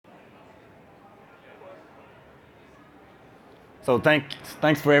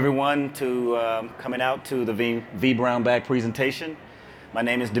Thanks for everyone to coming out to the V Brown Bag presentation. My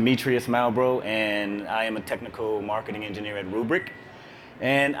name is Demetrius Malbrough, and I am a technical marketing engineer at Rubrik.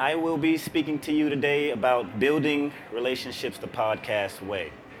 And I will be speaking to you today about building relationships the podcast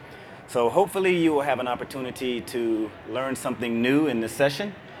way. So hopefully you will have an opportunity to learn something new in this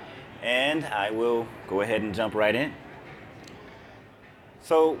session, and I will go ahead and jump right in.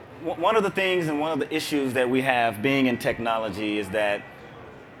 So one of the things and one of the issues that we have being in technology is that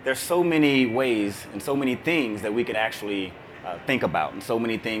there's so many ways and so many things that we can actually think about and so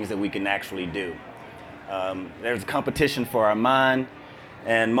many things that we can actually do. There's a competition for our mind,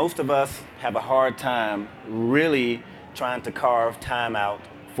 and most of us have a hard time really trying to carve time out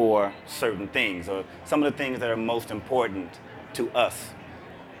for certain things or some of the things that are most important to us.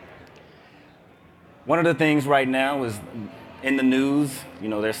 One of the things right now is in the news.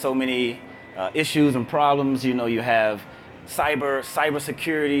 There's so many issues and problems. You have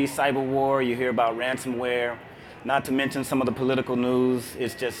cybersecurity, cyber war. You hear about ransomware. Not to mention some of the political news.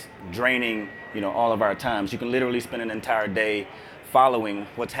 It's just draining, all of our times. You can literally spend an entire day following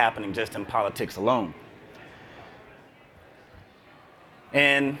what's happening just in politics alone.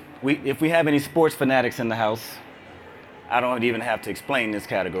 And if we have any sports fanatics in the house, I don't even have to explain this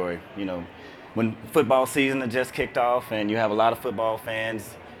category. When football season has just kicked off and you have a lot of football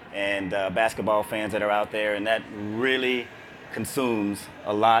fans and basketball fans that are out there, and that really consumes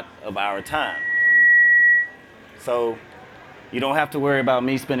a lot of our time. So you don't have to worry about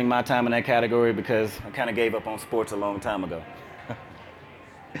me spending my time in that category because I kind of gave up on sports a long time ago.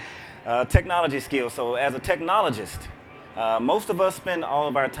 Technology skills. So as a technologist, most of us spend all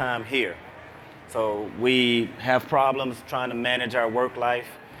of our time here. So we have problems trying to manage our work life,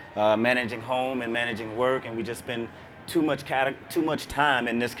 managing home and managing work, and we just spend too much time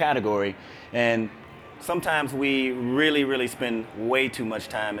in this category. And sometimes we really spend way too much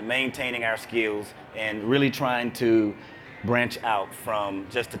time in maintaining our skills and really trying to branch out from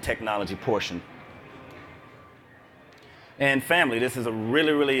just the technology portion. And family, this is a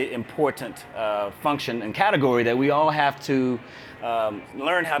really important function and category that we all have to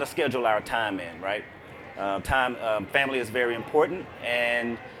learn how to schedule our time in, right? Family is very important,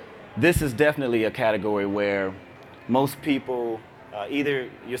 and this is definitely a category where most people, either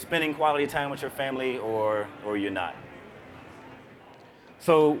you're spending quality time with your family or you're not.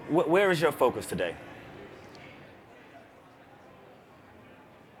 So where is your focus today?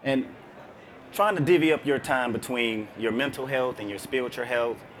 And trying to divvy up your time between your mental health and your spiritual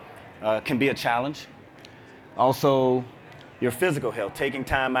health can be a challenge. Also, your physical health, taking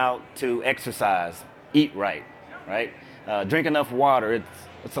time out to exercise, eat right? Drink enough water.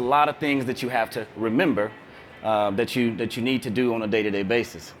 It's a lot of things that you have to remember that you need to do on a day-to-day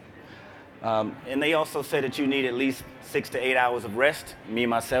basis. And they also say that you need at least 6 to 8 hours of rest. Me,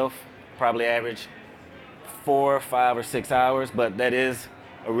 myself, probably average 4, 5, or 6 hours, but that is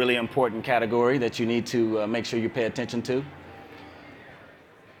a really important category that you need to make sure you pay attention to.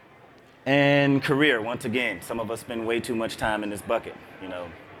 And career, once again, some of us spend way too much time in this bucket.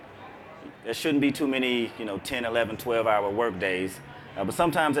 There shouldn't be too many 10, 11, 12-hour work days. But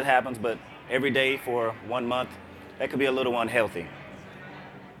sometimes it happens, but every day for 1 month, that could be a little unhealthy.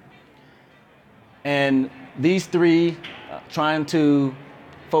 And these three, trying to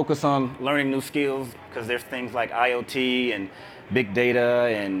focus on learning new skills, because there's things like IoT and big data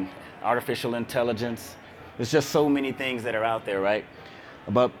and artificial intelligence. There's just so many things that are out there, right?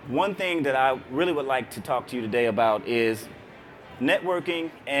 But one thing that I really would like to talk to you today about is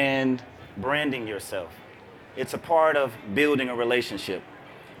networking and branding yourself. It's a part of building a relationship.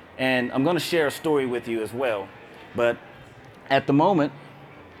 And I'm going to share a story with you as well. But at the moment,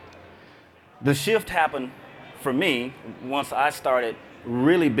 the shift happened for me once I started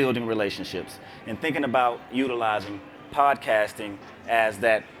really building relationships and thinking about utilizing podcasting as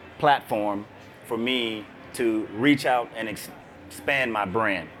that platform for me to reach out and expand my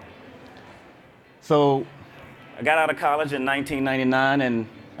brand. So I got out of college in 1999, and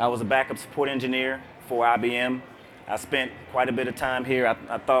I was a backup support engineer for IBM. I spent quite a bit of time here.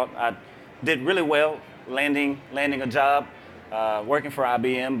 I thought I did really well landing a job working for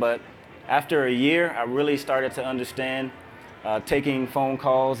IBM, but after a year, I really started to understand taking phone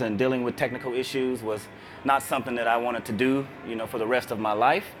calls and dealing with technical issues was not something that I wanted to do, for the rest of my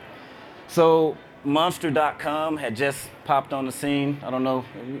life. So Monster.com had just popped on the scene. I don't know,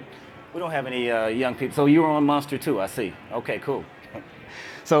 we don't have any young people. So you were on Monster too, I see. Okay, cool.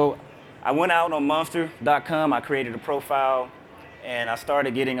 So I went out on Monster.com, I created a profile, and I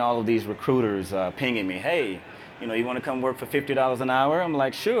started getting all of these recruiters pinging me, hey, you want to come work for $50 an hour? I'm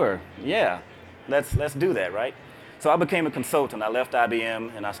like, sure, yeah, let's do that, right? So I became a consultant. I left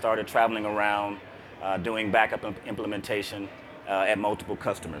IBM and I started traveling around doing backup implementation at multiple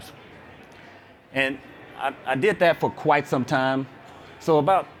customers. And I did that for quite some time. So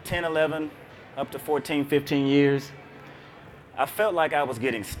about 10, 11, up to 14, 15 years, I felt like I was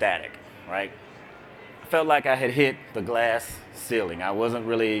getting static, right? I felt like I had hit the glass ceiling. I wasn't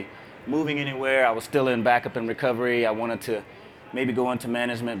really moving anywhere. I was still in backup and recovery. I wanted to maybe go into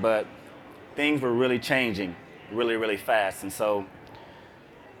management, but things were really changing really, really fast. And so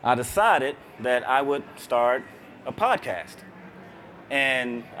I decided that I would start a podcast.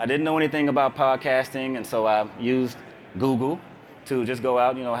 And I didn't know anything about podcasting, and so I used Google to just go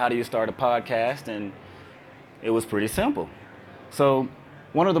out, how do you start a podcast? And it was pretty simple. So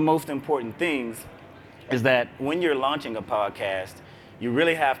one of the most important things is that when you're launching a podcast, you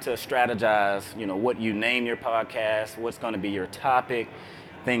really have to strategize, what you name your podcast, what's going to be your topic,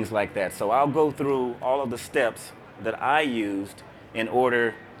 things like that. So I'll go through all of the steps that I used in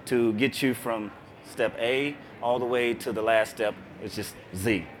order to get you from step A all the way to the last step, it's just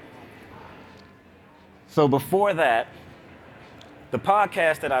Z. So before that, the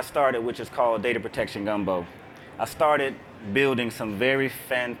podcast that I started, which is called Data Protection Gumbo, I started building some very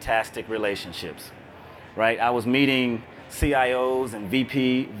fantastic relationships, right? I was meeting CIOs and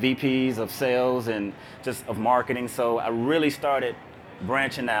VPs of sales and just of marketing. So I really started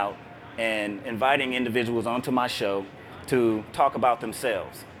branching out and inviting individuals onto my show to talk about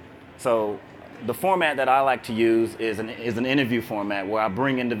themselves. So the format that I like to use is an interview format where I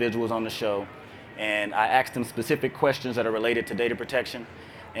bring individuals on the show and I ask them specific questions that are related to data protection.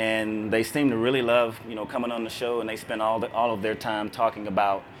 And they seem to really love, coming on the show, and they spend all of their time talking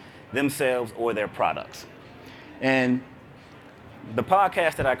about themselves or their products. And the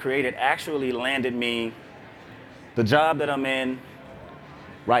podcast that I created actually landed me the job that I'm in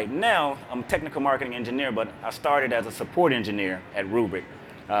right now. I'm a technical marketing engineer, but I started as a support engineer at Rubrik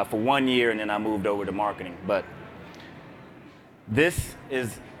for 1 year, and then I moved over to marketing. But this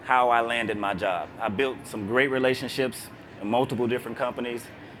is how I landed my job. I built some great relationships in multiple different companies,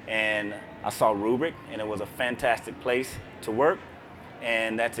 and I saw Rubrik, and it was a fantastic place to work,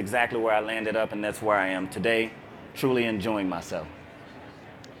 and that's exactly where I landed up, and that's where I am today, truly enjoying myself.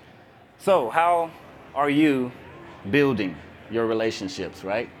 So how are you building your relationships,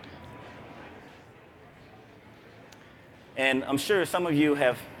 right? And I'm sure some of you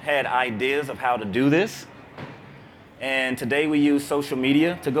have had ideas of how to do this. And today we use social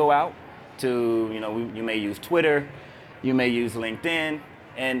media to go out to, you may use Twitter, you may use LinkedIn.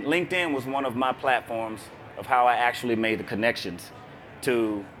 And LinkedIn was one of my platforms of how I actually made the connections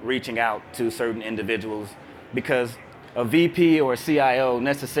to reaching out to certain individuals, because a VP or a CIO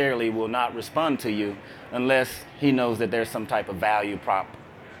necessarily will not respond to you unless he knows that there's some type of value prop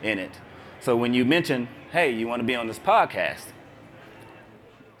in it. So when you mention, hey, you want to be on this podcast,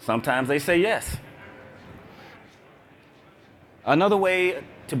 sometimes they say yes. Another way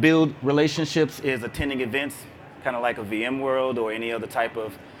to build relationships is attending events, kind of like a VMworld or any other type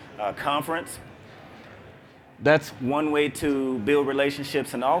of conference. That's one way to build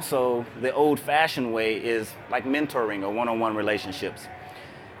relationships, and also the old-fashioned way is like mentoring or one-on-one relationships.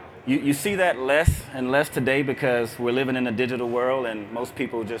 You see that less and less today because we're living in a digital world, and most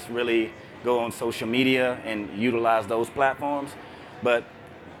people just really go on social media and utilize those platforms. But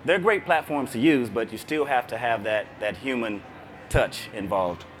they're great platforms to use, but you still have to have that human touch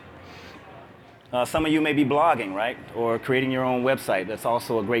involved. Some of you may be blogging, right? Or creating your own website. That's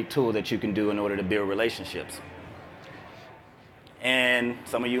also a great tool that you can do in order to build relationships. And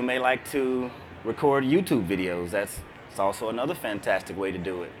some of you may like to record YouTube videos. That's also another fantastic way to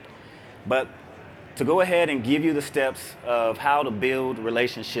do it. But to go ahead and give you the steps of how to build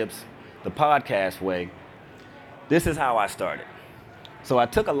relationships the podcast way, this is how I started. So I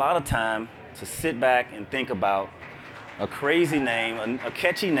took a lot of time to sit back and think about a crazy name, a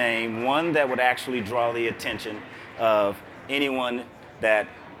catchy name, one that would actually draw the attention of anyone that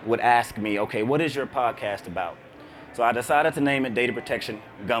would ask me, okay, what is your podcast about? So I decided to name it Data Protection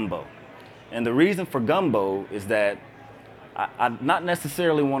Gumbo. And the reason for Gumbo is that I not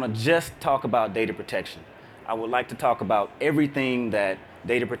necessarily want to just talk about data protection. I would like to talk about everything that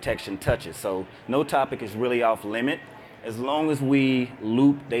data protection touches. So no topic is really off limit as long as we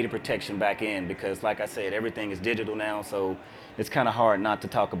loop data protection back in, because like I said, everything is digital now, so it's kind of hard not to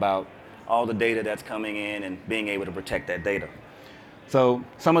talk about all the data that's coming in and being able to protect that data. So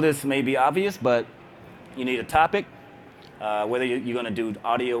some of this may be obvious, but you need a topic, whether you're going to do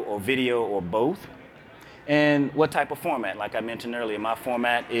audio or video or both, and what type of format. Like I mentioned earlier, my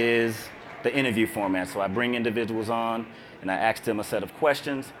format is the interview format. So I bring individuals on and I ask them a set of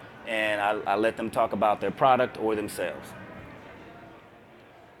questions, and I let them talk about their product or themselves.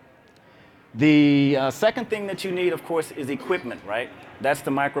 The second thing that you need, of course, is equipment, right? That's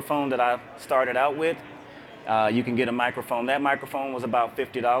the microphone that I started out with. You can get a microphone. That microphone was about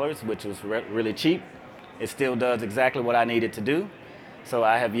 $50, which was really cheap. It still does exactly what I need it to do. So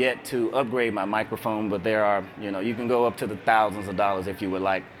I have yet to upgrade my microphone, but there are, you can go up to the thousands of dollars if you would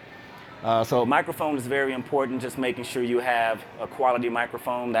like. So microphone is very important, just making sure you have a quality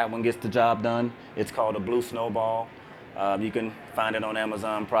microphone. That one gets the job done. It's called a Blue Snowball. You can find it on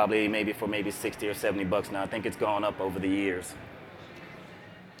Amazon probably for 60 or 70 bucks now. I think it's gone up over the years.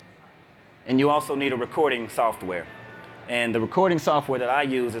 And you also need a recording software. And the recording software that I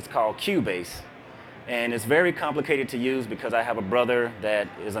use is called Cubase. And it's very complicated to use because I have a brother that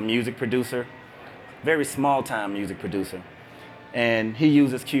is a music producer, very small-time music producer. And he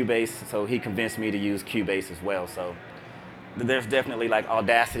uses Cubase, so he convinced me to use Cubase as well. So there's definitely like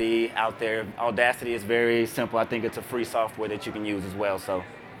Audacity out there. Audacity is very simple. I think it's a free software that you can use as well. So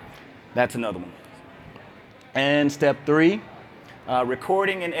that's another one. And step 3,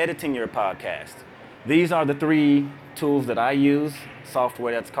 recording and editing your podcast. These are the 3 tools that I use.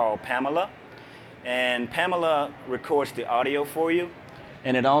 Software that's called Pamela. And Pamela records the audio for you,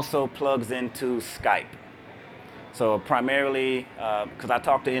 and it also plugs into Skype. So primarily, because I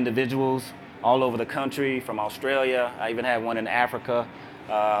talk to individuals all over the country, from Australia, I even had one in Africa,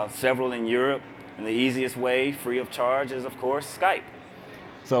 several in Europe, and the easiest way, free of charge, is of course Skype.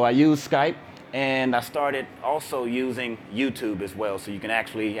 So I use Skype, and I started also using YouTube as well. So you can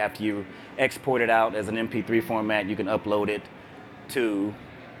actually, after you export it out as an MP3 format, you can upload it to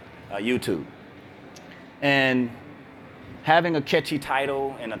YouTube. And having a catchy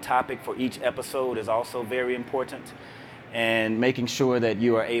title and a topic for each episode is also very important. And making sure that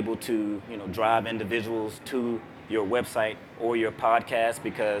you are able to, drive individuals to your website or your podcast,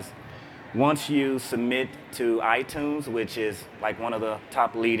 because once you submit to iTunes, which is like one of the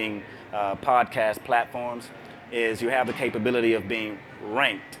top leading podcast platforms, is you have the capability of being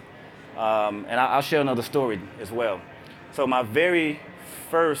ranked. And I'll share another story as well. So my very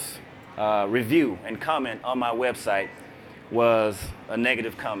first review and comment on my website was a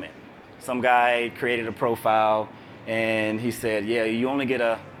negative comment. Some guy created a profile and he said, yeah, you only get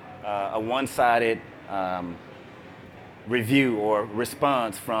a one-sided review or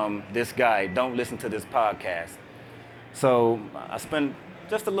response from this guy. Don't listen to this podcast. So I spent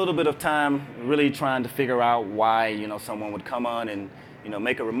just a little bit of time really trying to figure out why, someone would come on and,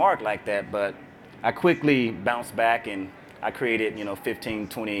 make a remark like that. But I quickly bounced back and I created, 15,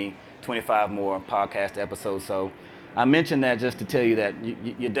 20, 25 more podcast episodes. So I mentioned that just to tell you that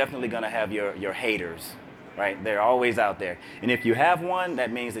you're definitely going to have your haters, right? They're always out there. And if you have one,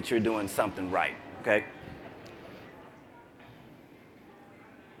 that means that you're doing something right, okay?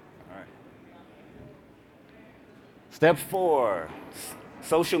 All right. Step 4,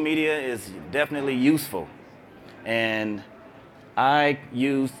 social media is definitely useful. And I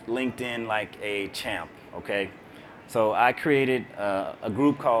use LinkedIn like a champ, okay? So I created a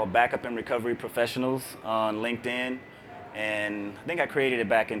group called Backup and Recovery Professionals on LinkedIn, and I think I created it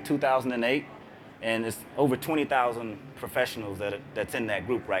back in 2008, and it's over 20,000 professionals that's in that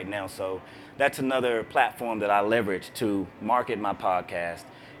group right now. So that's another platform that I leverage to market my podcast.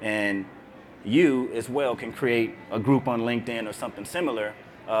 And you as well can create a group on LinkedIn or something similar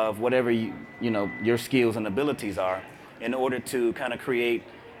of whatever your skills and abilities are, in order to kind of create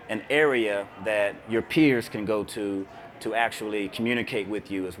an area that your peers can go to actually communicate with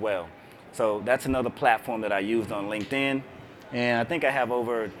you as well. So that's another platform that I used on LinkedIn. And I think I have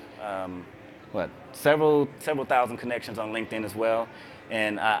over, several thousand connections on LinkedIn as well.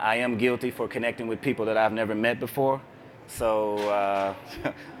 And I am guilty for connecting with people that I've never met before. So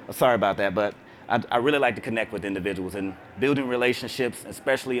sorry about that, but I really like to connect with individuals, and building relationships,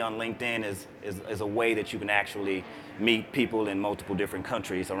 especially on LinkedIn, is a way that you can actually meet people in multiple different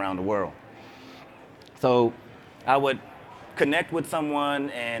countries around the world. So I would connect with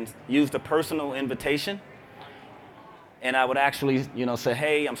someone and use the personal invitation, and I would actually, say,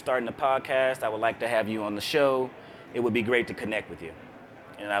 hey, I'm starting a podcast. I would like to have you on the show. It would be great to connect with you.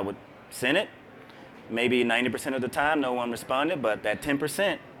 And I would send it. Maybe 90% of the time, no one responded, but that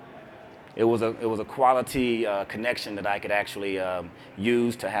 10%, it was a quality connection that I could actually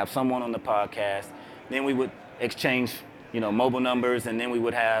use to have someone on the podcast. Then we would exchange, mobile numbers, and then we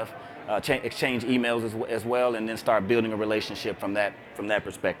would have exchange emails as well, and then start building a relationship from that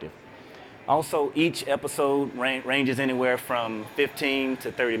perspective. Also, each episode ranges anywhere from 15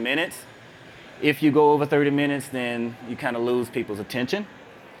 to 30 minutes. If you go over 30 minutes, then you kind of lose people's attention.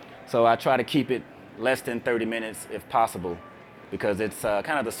 So I try to keep it less than 30 minutes if possible. because it's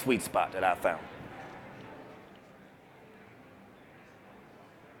kind of the sweet spot that I found.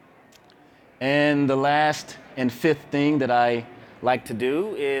 And the last and fifth thing that I like to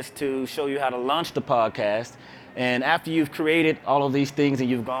do is to show you how to launch the podcast. And after you've created all of these things and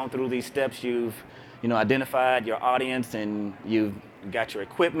you've gone through these steps, you've identified your audience and you've got your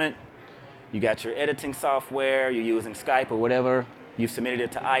equipment, you got your editing software, you're using Skype or whatever, you've submitted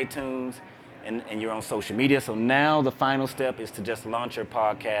it to iTunes and you're on social media. So now the final step is to just launch your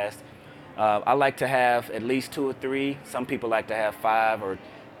podcast. I like to have at least 2 or 3. Some people like to have 5 or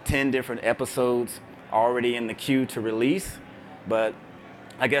 10 different episodes already in the queue to release, but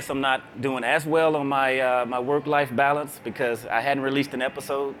I guess I'm not doing as well on my my work-life balance because I hadn't released an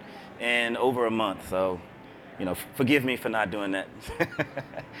episode in over a month. So, forgive me for not doing that.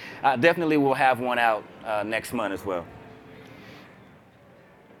 I definitely will have one out next month as well.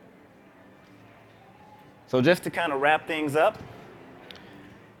 So just to kind of wrap things up,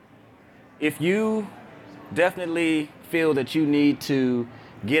 if you definitely feel that you need to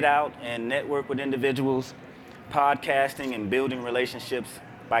get out and network with individuals, podcasting and building relationships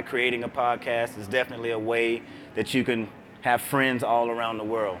by creating a podcast is definitely a way that you can have friends all around the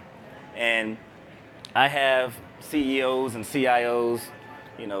world. And I have CEOs and CIOs,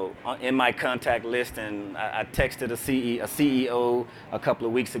 in my contact list, and I texted a CEO a couple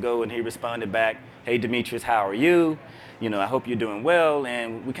of weeks ago, and he responded back, "Hey, Demetrius, how are you? I hope you're doing well."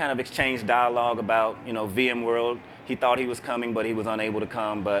 And we kind of exchanged dialogue about, VMworld. He thought he was coming, but he was unable to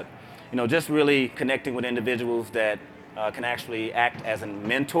come. But, just really connecting with individuals that can actually act as a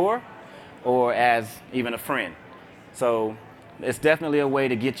mentor or as even a friend. So it's definitely a way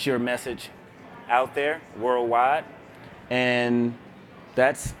to get your message out there worldwide. And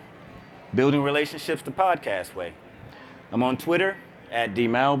that's building relationships the podcast way. I'm on Twitter at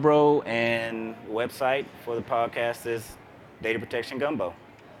Malbrough, and the website for the podcast is Data Protection Gumbo.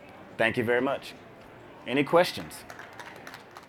 Thank you very much. Any questions?